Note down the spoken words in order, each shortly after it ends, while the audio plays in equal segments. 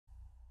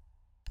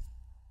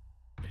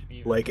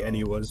like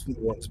any was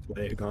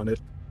playing on it.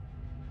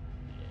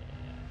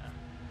 Yeah.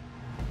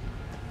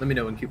 Let me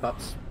know when Q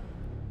pops.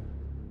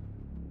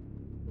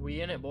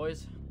 We in it,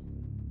 boys.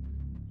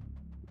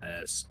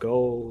 Let's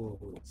go.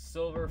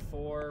 Silver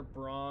 4,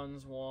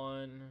 bronze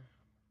 1.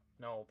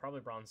 No, probably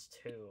bronze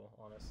 2,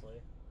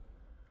 honestly.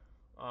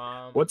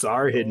 What's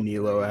our hidden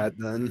gold elo 3. at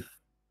then?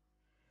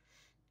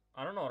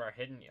 I don't know what our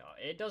hidden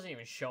it doesn't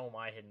even show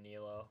my hidden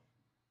elo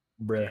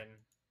Bruh. in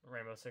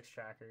Rainbow Six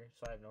Tracker,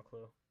 so I have no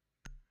clue.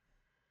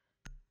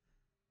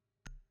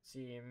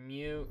 See,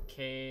 Mute,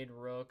 Cade,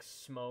 Rook,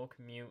 Smoke,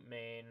 Mute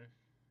Main,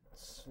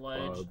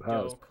 Sledge,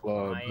 Doke,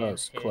 Lion,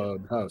 Hit,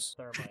 Clubhouse.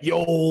 Thermite.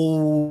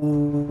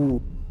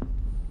 Yo!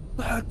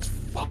 Let's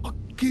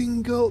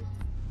fucking go!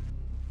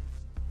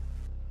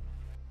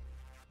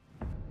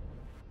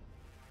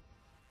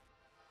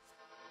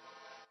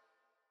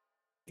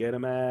 Get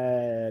him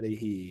out of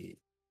here.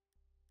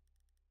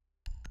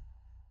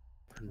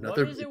 What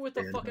is it with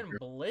the fucking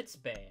Blitz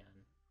ban?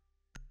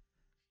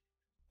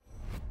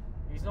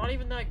 He's not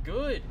even that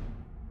good.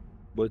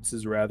 Blitz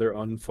is rather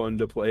unfun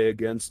to play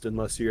against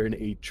unless you're an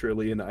 8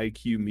 trillion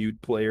IQ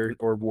mute player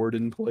or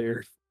warden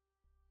player.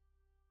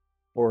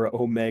 Or a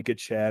Omega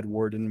Chad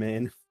warden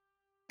main.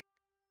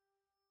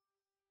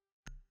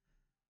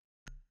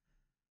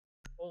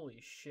 Holy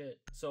shit.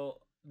 So,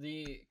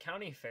 the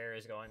county fair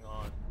is going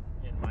on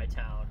in my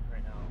town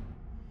right now.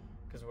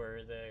 Because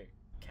we're the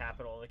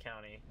capital of the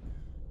county.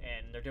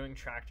 And they're doing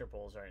tractor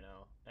pulls right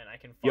now. And I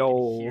can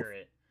fucking hear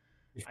it.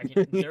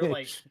 They're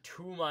like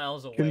 2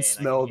 miles away. Can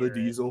smell I can the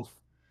hear diesel. It.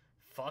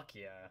 Fuck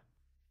yeah.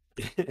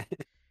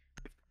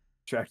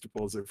 Tractor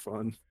pulls are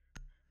fun.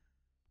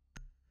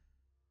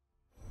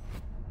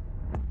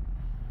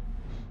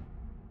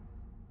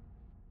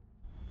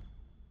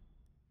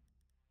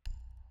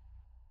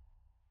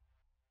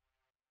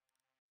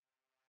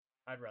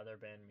 I'd rather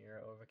ban Mira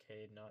over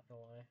Cade, not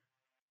gonna lie.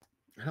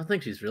 I don't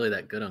think she's really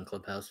that good on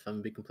Clubhouse, if I'm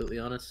gonna be completely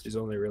honest. She's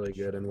only really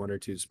good in 1 or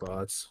 2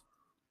 spots.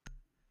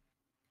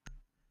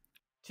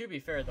 To be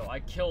fair though, I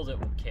killed it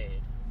with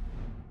Cade.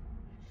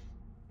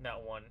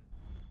 That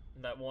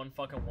one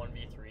fucking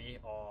 1v3.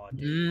 Oh,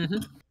 dude.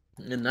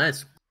 Mm-hmm.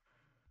 Nice.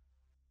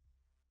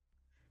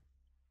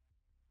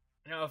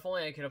 You know, if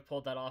only I could have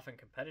pulled that off in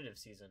competitive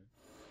season.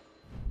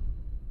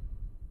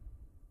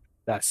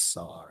 That's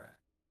alright.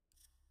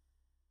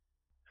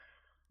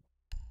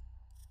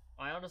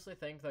 I honestly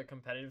think that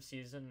competitive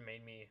season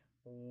made me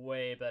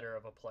way better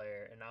of a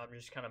player, and now I'm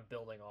just kind of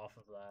building off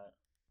of that.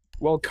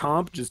 Well,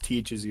 comp just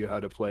teaches you how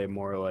to play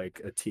more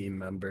like a team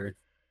member.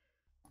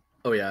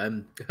 Oh yeah,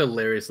 I'm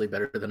hilariously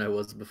better than I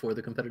was before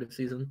the competitive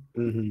season.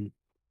 Mm-hmm.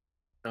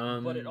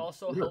 But it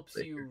also helps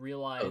you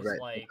realize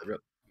like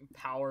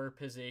power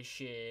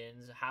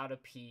positions, how to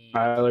peek.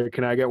 Tyler,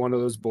 can I get one of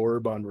those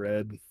Borb on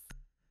red?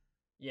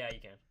 Yeah, you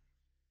can.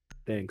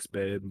 Thanks,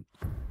 babe.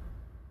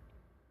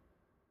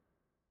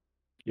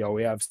 Yo,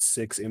 we have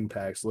 6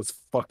 impacts. Let's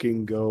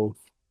fucking go.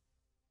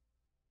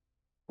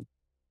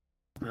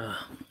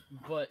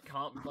 But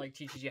comp like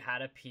teaches you how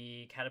to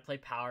peek, how to play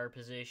power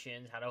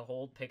positions, how to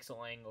hold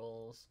pixel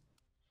angles.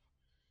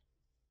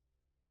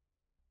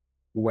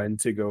 When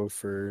to go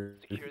for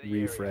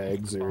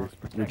refrags or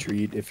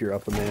retreat if you're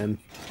up a man.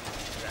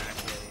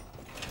 Exactly.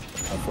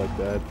 Stuff like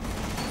that.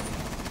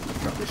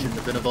 Probably shouldn't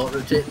have been a vault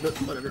rotate, but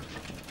whatever.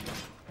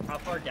 How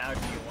far down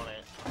do you want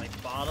it?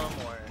 Like bottom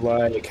or?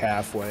 Like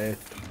halfway.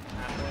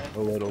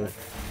 Halfway? A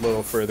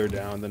little further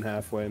down than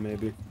halfway,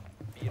 maybe.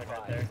 Like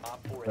right there?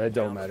 But it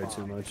don't matter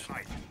too much.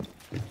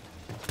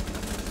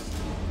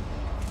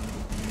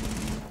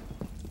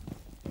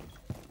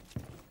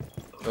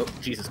 Oh,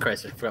 Jesus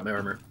Christ, I forgot my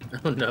armor.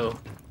 Oh no.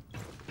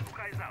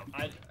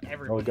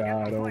 Oh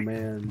god, oh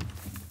man.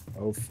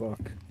 Oh fuck.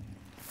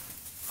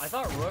 I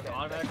thought Rook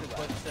automatically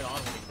puts it on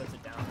when he puts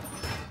it down.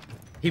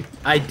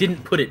 I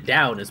didn't put it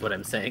down, is what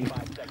I'm saying.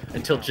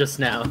 Until just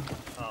now.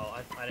 Oh,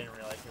 I didn't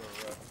realize you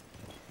were Rook.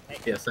 Hey.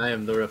 Yes, I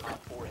am the Rook.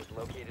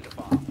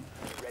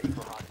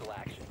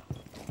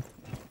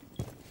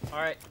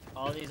 Alright,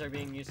 all of these are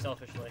being used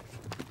selfishly.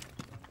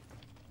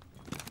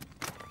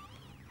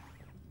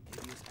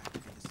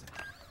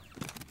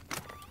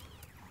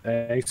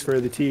 Thanks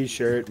for the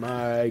t-shirt,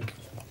 Mike.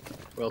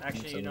 Welcome,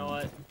 actually, you know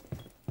what?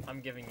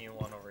 I'm giving you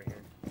one over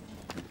here.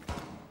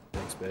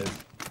 Thanks, babe.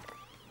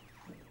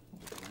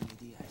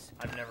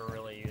 I've never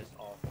really used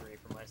all 3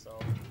 for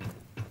myself.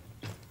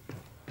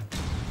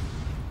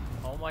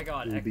 Oh my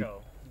god,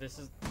 Echo. This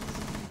is...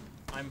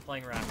 I'm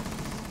playing Rapid.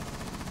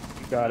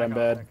 God, I'm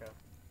bad. Echo.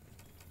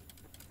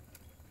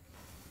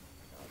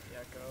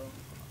 Echo.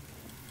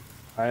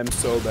 I am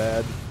so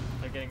bad.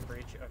 They're getting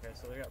breach. Okay,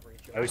 so they got breach.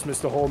 I just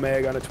missed a whole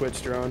mag on a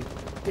Twitch drone.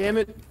 Damn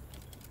it.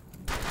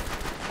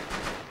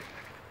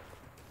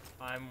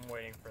 I'm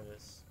waiting for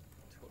this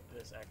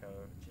Echo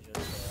to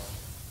just fail.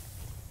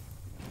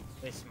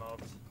 They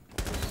smoked.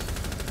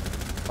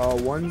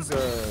 One's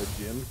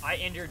Jim. I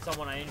injured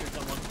someone.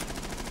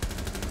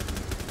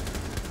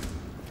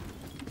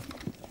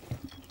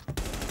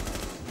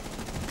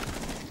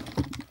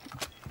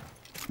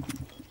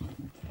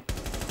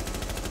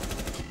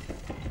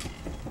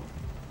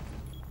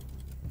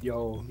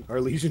 Yo,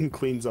 our Legion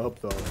cleans up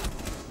though.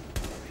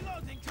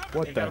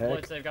 What They've the got a heck?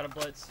 blitz. They've got a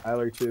blitz.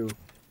 Tyler too.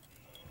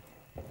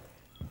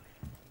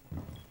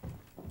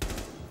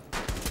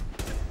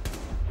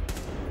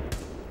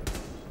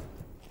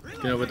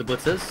 You know where the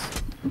blitz is?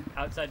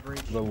 Outside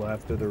breach. The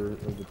left of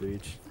the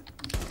breach.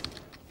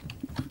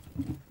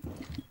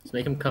 Let's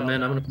make him come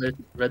in. I'm gonna play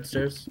red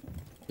stairs.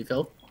 He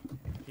fell.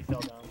 He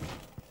fell down.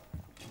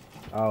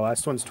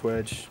 Last one's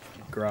Twitch.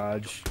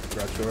 Garage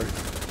door.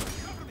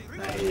 Down.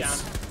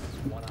 Nice.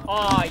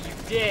 Aw, you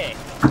dick!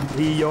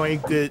 He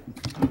yoinked it,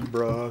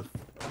 bruh.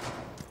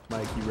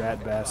 Mike, you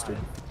rat bastard.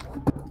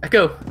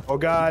 Echo. Oh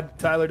god,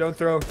 Tyler, don't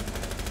throw.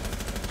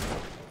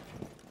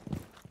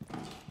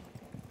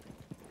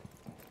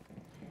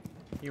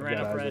 He ran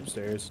up red.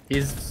 Upstairs.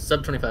 He's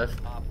sub 25.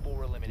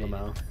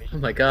 Lamau. Oh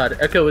my god.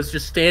 Echo was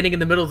just standing in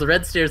the middle of the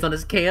red stairs on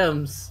his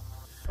cams.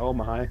 Oh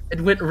my. It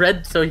went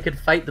red so he could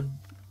fight the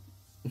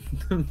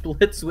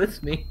blitz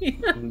with me.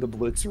 The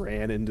blitz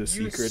ran into You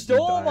secret. and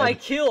stole my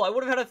died. kill! I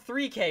would have had a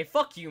 3k.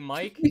 Fuck you,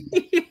 Mike.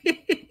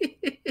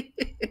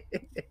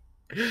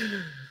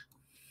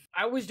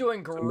 I was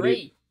doing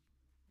great.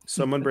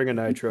 Someone bring a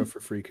nitro for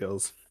free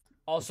kills.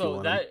 Also,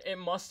 want that it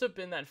must have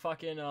been that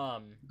fucking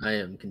I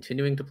am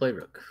continuing to play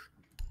Rook.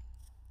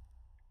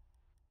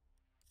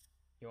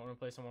 You want to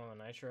play someone on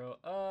the Nitro?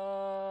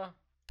 I'll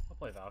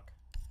play Valk.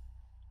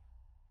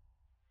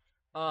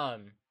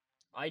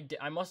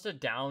 I must have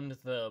downed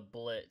the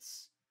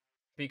blitz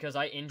because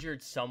I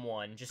injured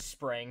someone just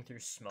spraying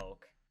through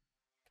smoke.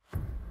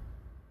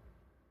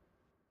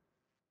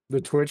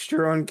 The Twitch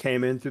drone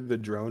came in through the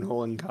drone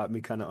hole and caught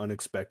me kind of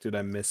unexpected.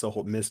 I missed the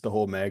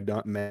whole mag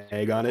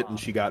on it, and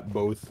she got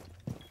both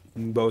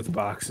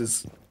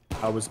boxes.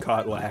 I was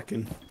caught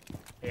lacking.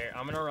 Here,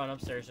 I'm gonna run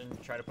upstairs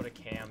and try to put a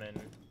cam in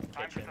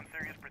kitchen. Some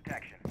serious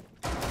protection.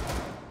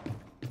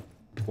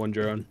 One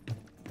drone.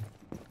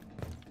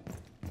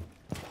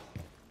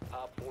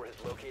 Op 4 has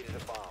located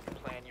a bomb.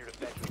 Plan your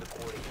defenses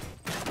accordingly.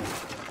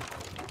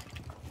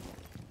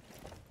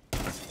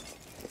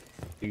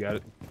 You got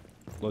it.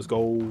 Let's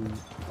go.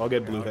 I'll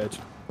get blue hedge.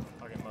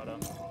 I'll get Moto.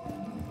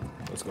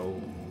 Let's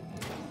go.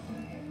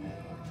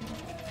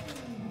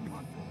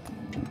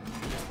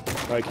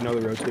 I can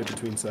only rotate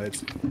between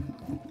sites.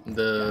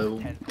 The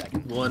 10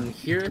 seconds. one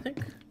here, I think?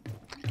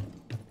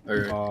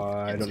 Or,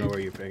 I don't know where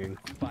you're pinging.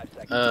 5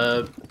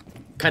 seconds.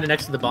 kind of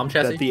next to the bomb It's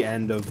chassis. at the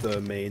end of the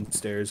main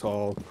stairs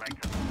hall.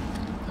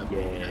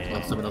 Yeah.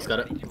 Well, someone else got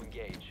it. Ready to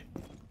engage.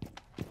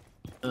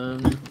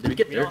 Did we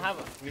get We dirt?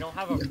 don't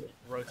have a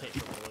rotate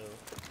for blue.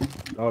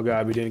 Oh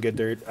god, we didn't get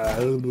dirt.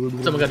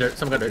 Someone got dirt.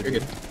 Someone got dirt. You're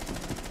good.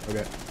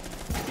 Okay.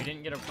 You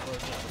didn't get a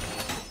rotate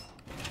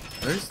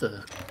for Where's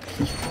the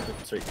kitchen?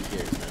 It's right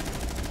here. Isn't it?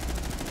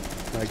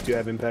 Mike, do you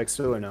have impact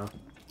still or no?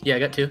 Yeah, I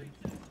got two.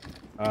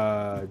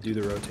 Do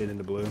the rotate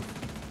into blue.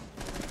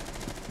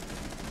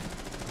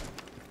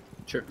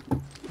 Sure.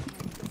 blue.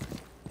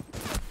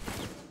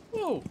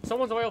 Ooh,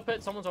 someone's oil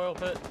pit. Someone's oil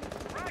pit.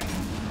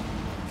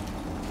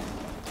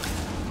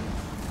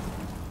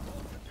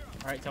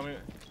 All right, tell me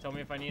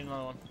if I need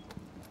another one.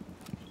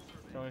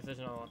 Tell me if there's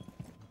another one.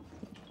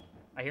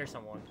 I hear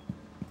someone.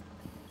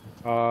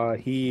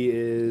 He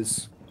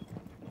is.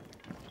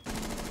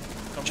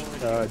 Someone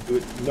with Do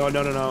it.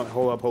 No.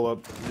 Hold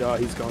up. No,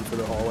 he's going for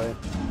the hallway.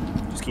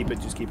 Just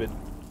keep it.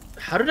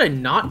 How did I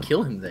not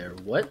kill him there?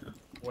 What?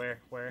 Where?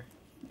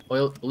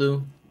 Oil,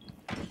 blue.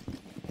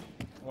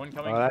 One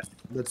coming.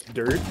 That's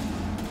dirt.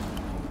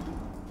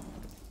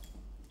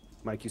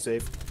 Mike, you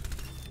safe?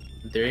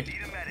 In theory. Need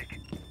a medic.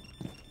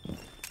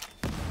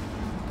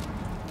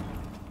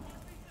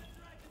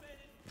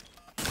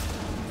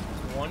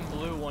 One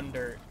blue, one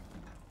dirt.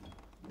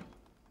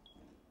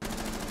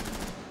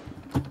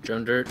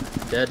 Drone dirt.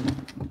 Dead.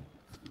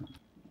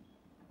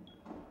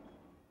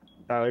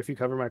 Tyler, if you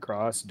cover my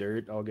cross,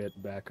 dirt, I'll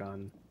get back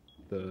on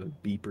the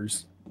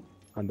beepers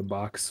on the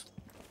box.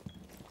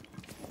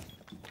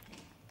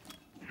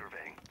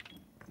 Surveying.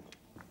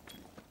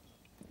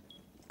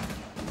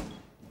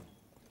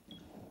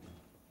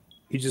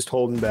 He's just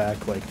holding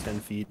back like 10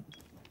 feet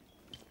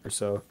or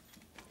so,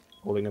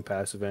 holding a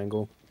passive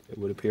angle, it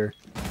would appear.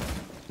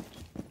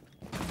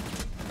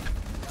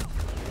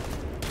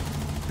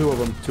 Two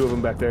of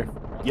them back there.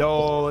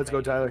 Yo, let's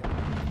go, Tyler.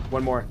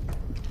 One more.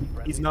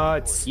 He's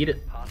nuts. Eat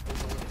it.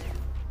 Hostiles eliminated.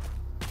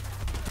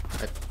 I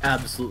have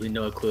absolutely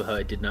no clue how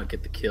I did not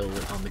get the kill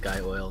on the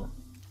guy oil.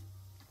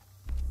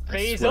 I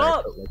Phase swear I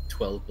up! put like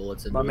 12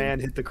 bullets in My him. man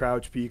hit the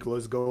crouch peak.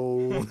 Let's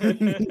go.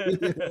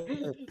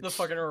 The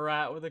fucking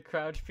rat with a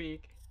crouch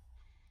peak.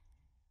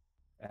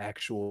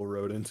 Actual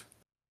rodent.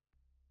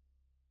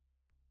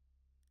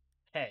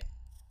 Hey,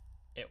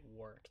 it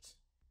worked.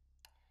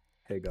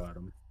 Hey, got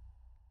him.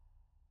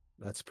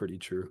 That's pretty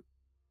true.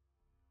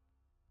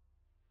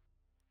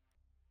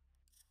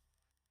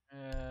 No,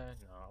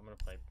 I'm gonna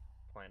play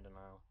Plan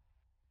Denial.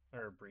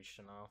 Or Breach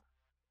Denial.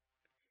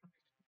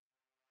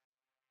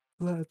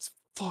 Let's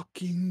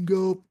fucking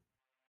go.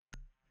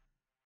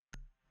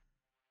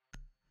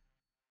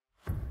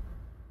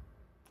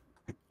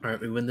 Alright,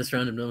 we win this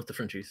round and done with the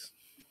Frenchies.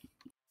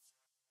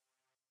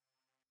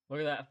 Look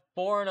at that.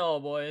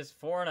 4-0, boys.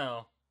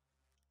 4-0.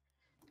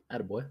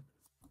 Attaboy.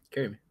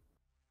 Carry me.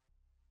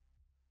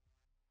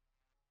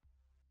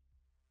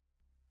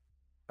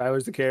 I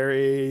was the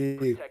carry.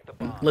 Protect the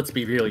bomb. Let's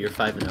be real, you're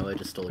 5-0. I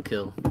just stole a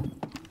kill.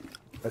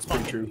 That's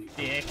pretty Fucking true.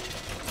 dick.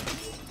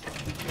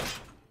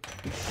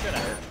 Should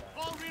have.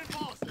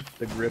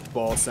 The grip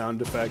ball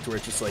sound effect where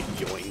it's just like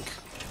yoink.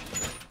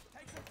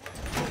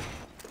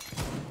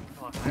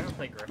 Oh, I haven't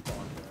played Griff Ball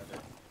in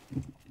forever.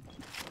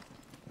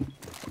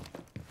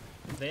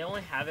 They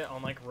only have it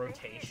on like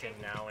rotation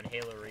now in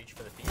Halo Reach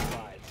for the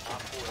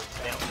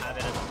PS5. They don't have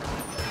it as a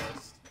permanent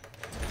playlist.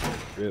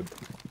 Rip.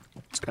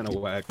 It's kind of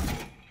whack.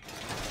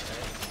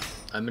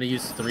 I'm gonna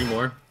use 3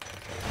 more.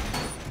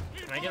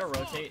 Can I get a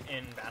rotate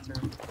in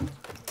bathroom?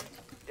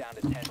 Down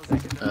to 10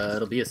 seconds.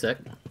 It'll be a sec.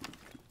 5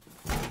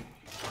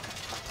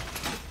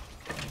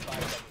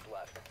 seconds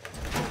left.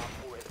 Op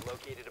 4 has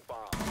located a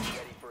bomb.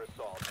 Ready for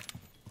assault.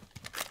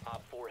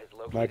 Op 4 has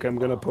located Mike, a I'm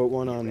gonna bomb. put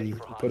one Ready on.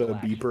 for Put a hostile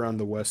action. beeper on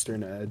the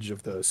western edge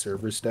of the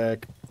server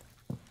stack,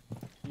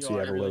 You so you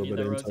have a really little need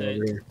bit the of intel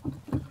rotate.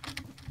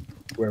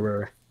 over here.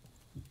 Where?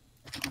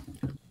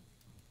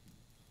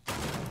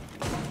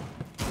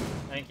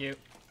 Thank you.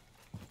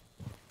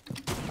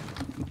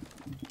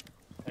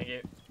 Thank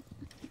you.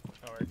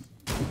 That works.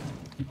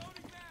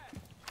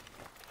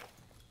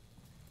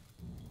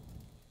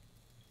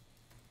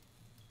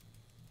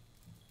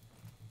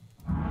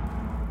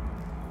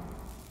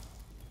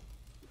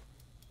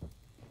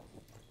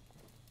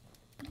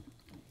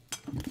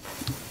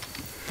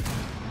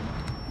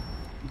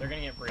 They're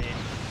gonna get breed.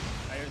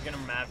 I was gonna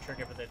map trick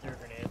it, but they threw a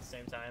grenade at the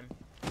same time.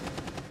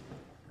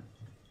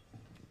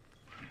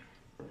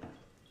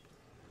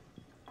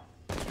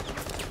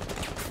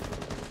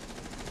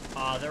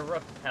 Aw, they're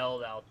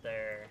repelled out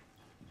there.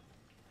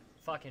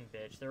 Fucking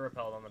bitch, they're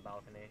repelled on the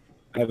balcony.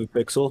 I have a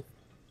pixel.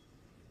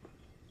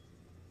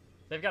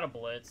 They've got a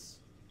blitz.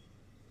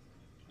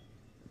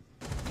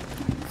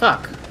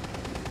 Fuck.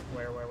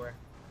 Where?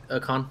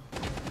 Con.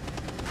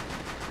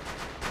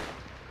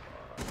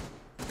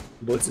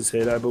 Blitz is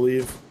hit, I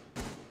believe.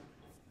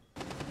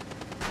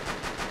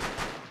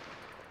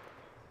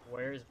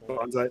 Where is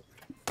blitz? Onside.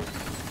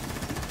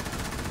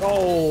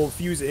 Oh,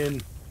 fuse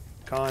in.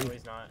 Con. No,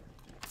 he's not.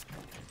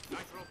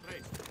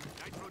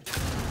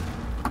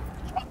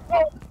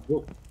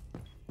 Whoa.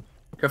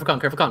 Careful con,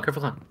 careful con,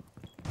 careful con.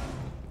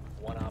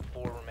 1 Op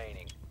 4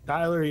 remaining.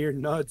 Tyler, you're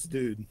nuts,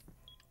 dude.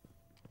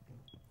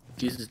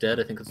 Jesus is dead,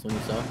 I think that's the one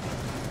you saw.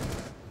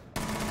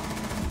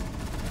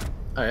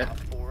 Alright. Op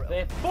 4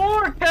 They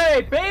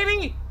 4K,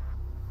 baby!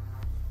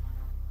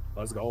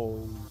 Let's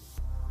go.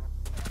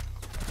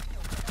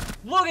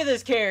 Look at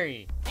this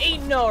carry!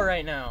 8-0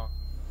 right now.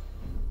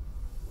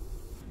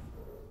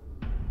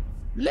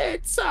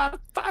 Let's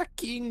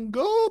fucking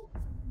go.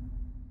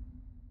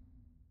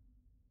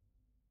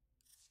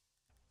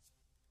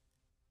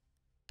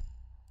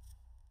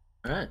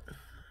 Alright.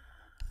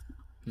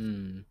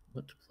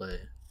 What to play?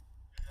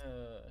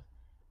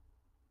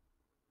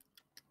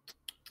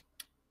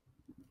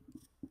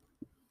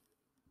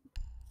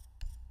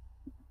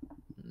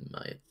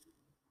 Might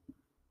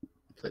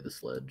play the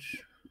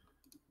sledge.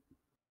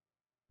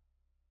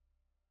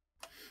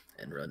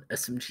 And run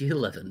SMG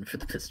 11 for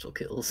the pistol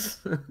kills.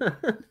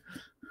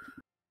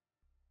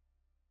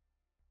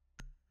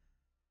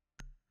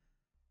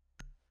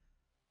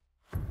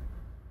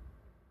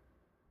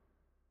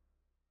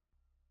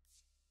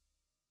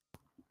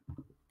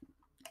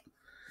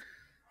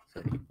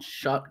 So I need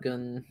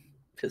shotgun,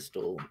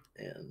 pistol,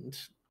 and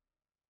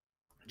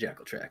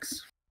jackal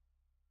tracks.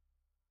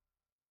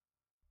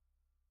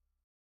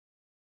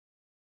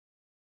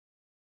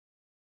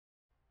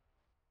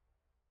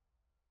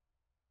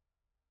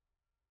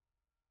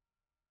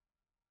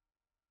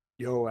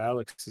 Yo,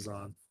 Alex is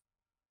on.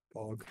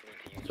 Bog.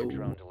 need to use your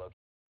drone to locate.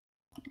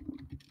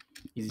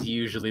 He's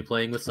usually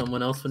playing with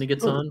someone else when he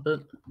gets on,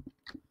 but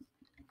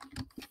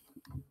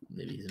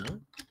maybe he's not.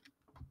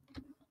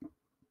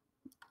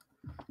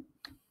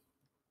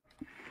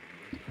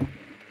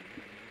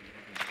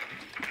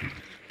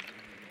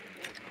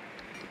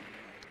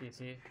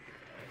 DC.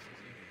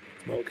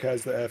 Smoke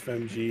has the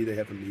FMG. They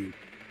have a mute.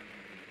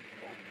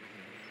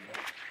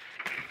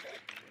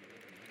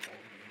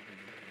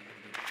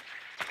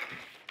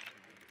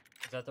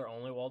 Is that their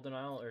only wall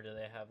denial, or do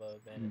they have a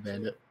bandit?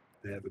 Bandit.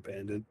 They have a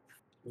bandit.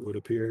 It would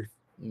appear.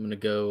 I'm gonna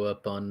go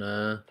up on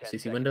 10 CC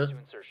seconds window. to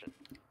insertion.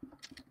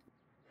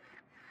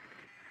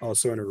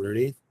 Also in a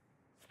Rooney.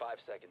 5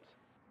 seconds.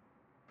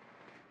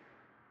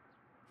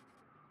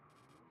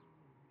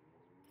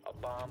 A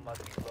bomb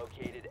must be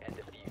located and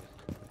defused.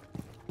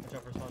 Watch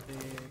out for spawn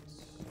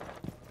peaks.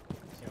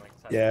 See, like,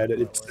 side Yeah, door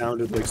it or-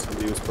 sounded like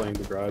somebody was playing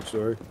the garage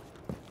door.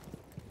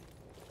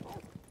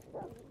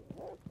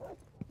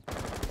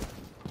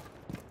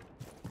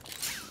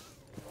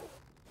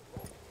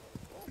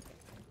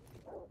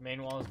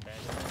 Main wall is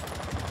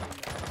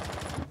bandit.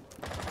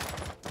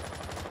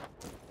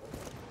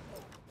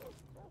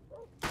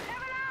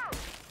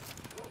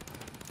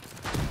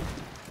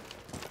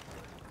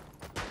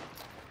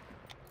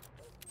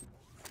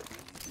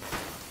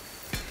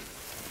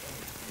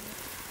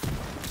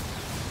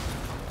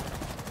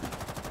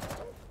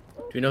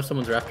 Do we know if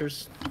someone's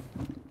rafters?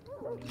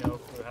 No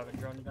clue, haven't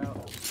droned it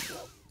out.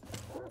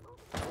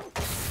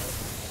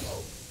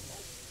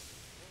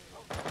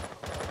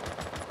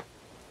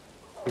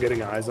 I'm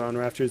getting eyes on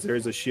rafters.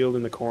 There's a shield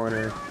in the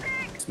corner.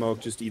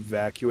 Smoke just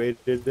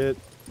evacuated it.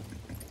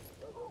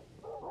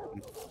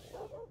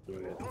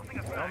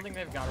 I don't think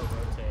they've got to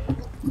rotate.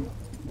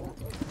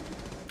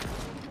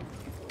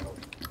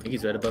 I think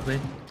he's right above me.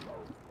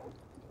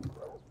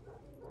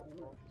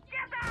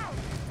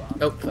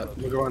 Oh, fuck.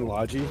 We're going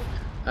Logi.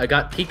 I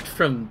got peeked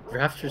from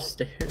rafters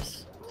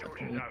stairs.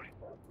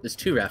 There's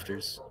 2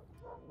 rafters.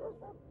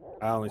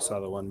 I only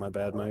saw the one. My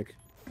bad, Mike.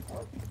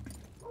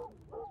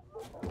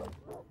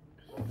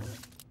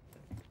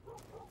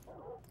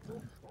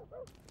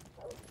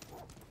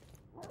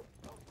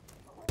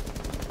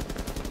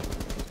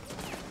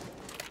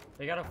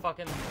 They got a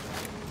fucking...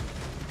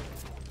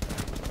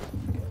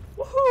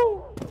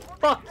 Woohoo!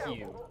 Fuck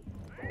you!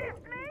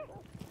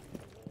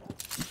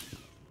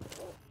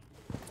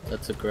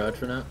 That's a garage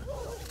for now.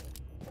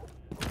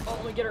 Oh,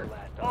 let me get her.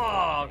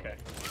 Oh, okay.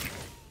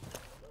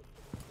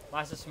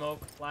 Last of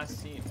smoke, last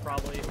scene,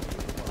 probably.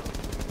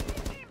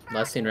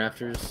 Last seen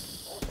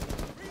rafters.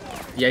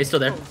 Yeah, he's still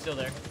there. Oh, still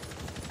there.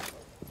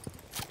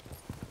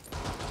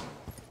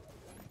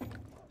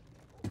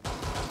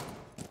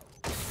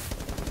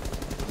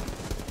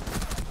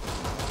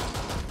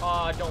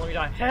 Oh, don't let me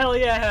die. Hell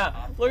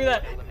yeah! Look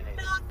at that.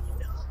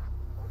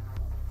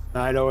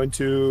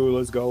 9-0-2.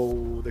 Let's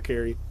go. The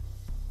carry.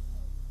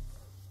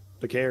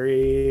 The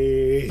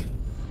carry.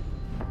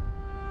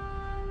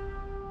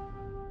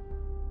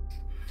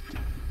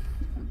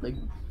 Like,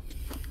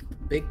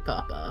 big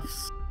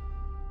pop-offs.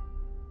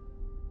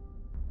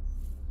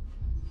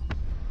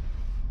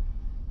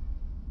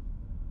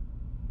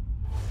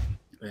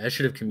 I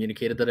should have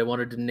communicated that I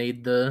wanted to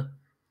nade the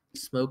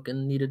smoke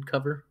and needed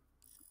cover.